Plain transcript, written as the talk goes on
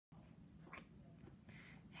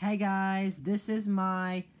Hey guys, this is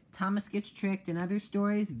my Thomas Gets Tricked and Other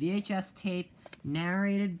Stories VHS tape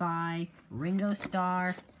narrated by Ringo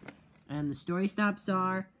Starr. And the story stops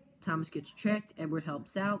are: Thomas gets tricked, Edward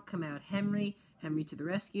helps out, come out Henry, Henry to the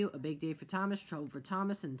rescue, a big day for Thomas, trouble for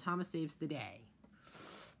Thomas, and Thomas saves the day.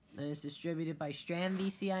 And it's distributed by Strand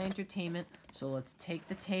VCI Entertainment. So let's take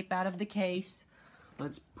the tape out of the case,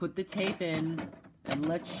 let's put the tape in, and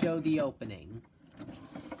let's show the opening.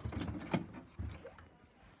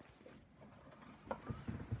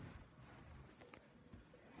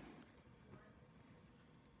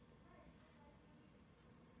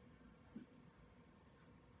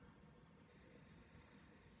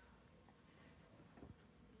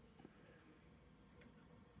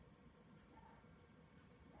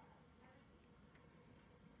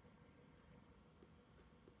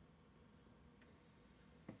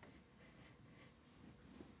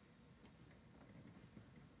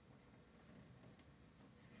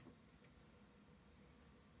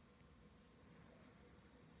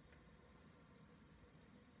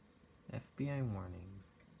 FBI warning.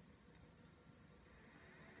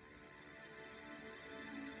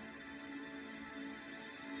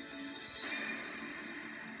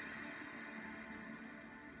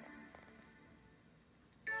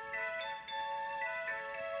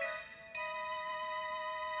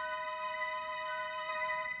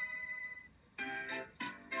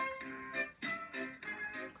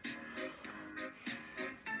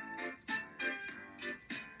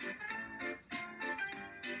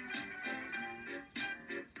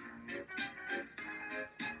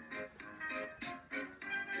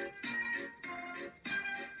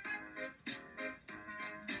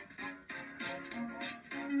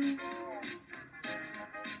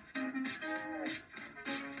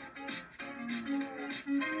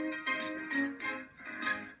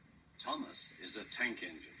 Thomas is a tank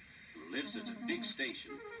engine who lives at a big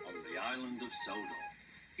station on the island of Sodor.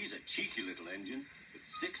 He's a cheeky little engine with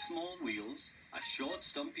 6 small wheels, a short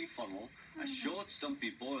stumpy funnel, a short stumpy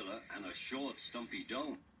boiler, and a short stumpy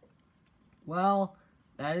dome. Well,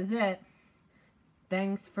 that is it.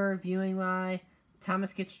 Thanks for viewing my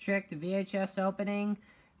Thomas Gets Tricked VHS opening.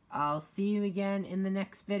 I'll see you again in the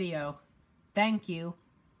next video. Thank you.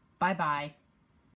 Bye-bye.